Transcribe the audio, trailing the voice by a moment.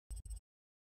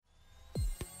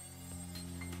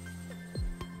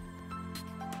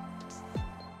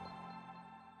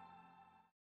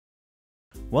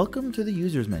Welcome to the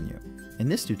Users menu. In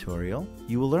this tutorial,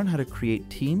 you will learn how to create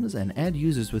teams and add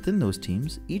users within those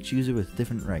teams, each user with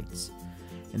different rights.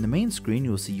 In the main screen,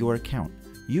 you will see your account.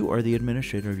 You are the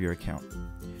administrator of your account.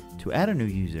 To add a new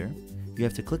user, you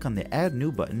have to click on the Add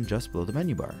New button just below the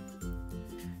menu bar.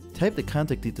 Type the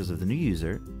contact details of the new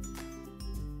user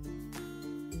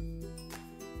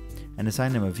and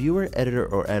assign them a viewer, editor,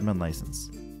 or admin license.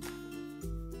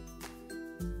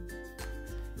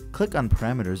 Click on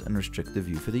Parameters and restrict the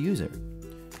view for the user.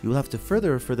 You will have to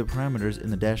further refer the parameters in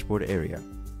the dashboard area.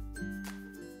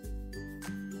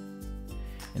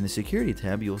 In the Security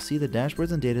tab, you will see the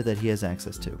dashboards and data that he has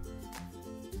access to.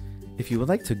 If you would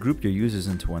like to group your users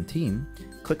into one team,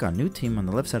 click on New Team on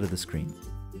the left side of the screen.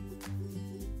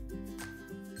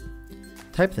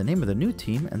 Type the name of the new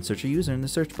team and search a user in the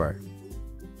search bar.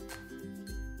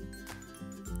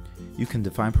 You can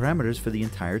define parameters for the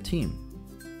entire team.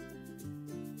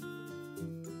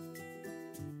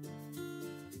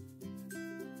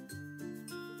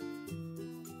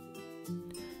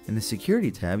 In the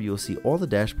Security tab, you will see all the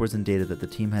dashboards and data that the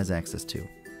team has access to.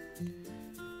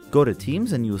 Go to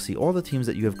Teams and you will see all the teams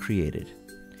that you have created.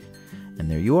 And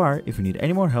there you are. If you need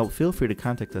any more help, feel free to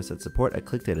contact us at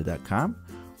support@ClicData.com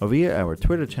or via our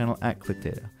Twitter channel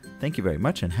 @ClicData. Thank you very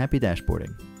much and happy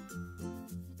dashboarding.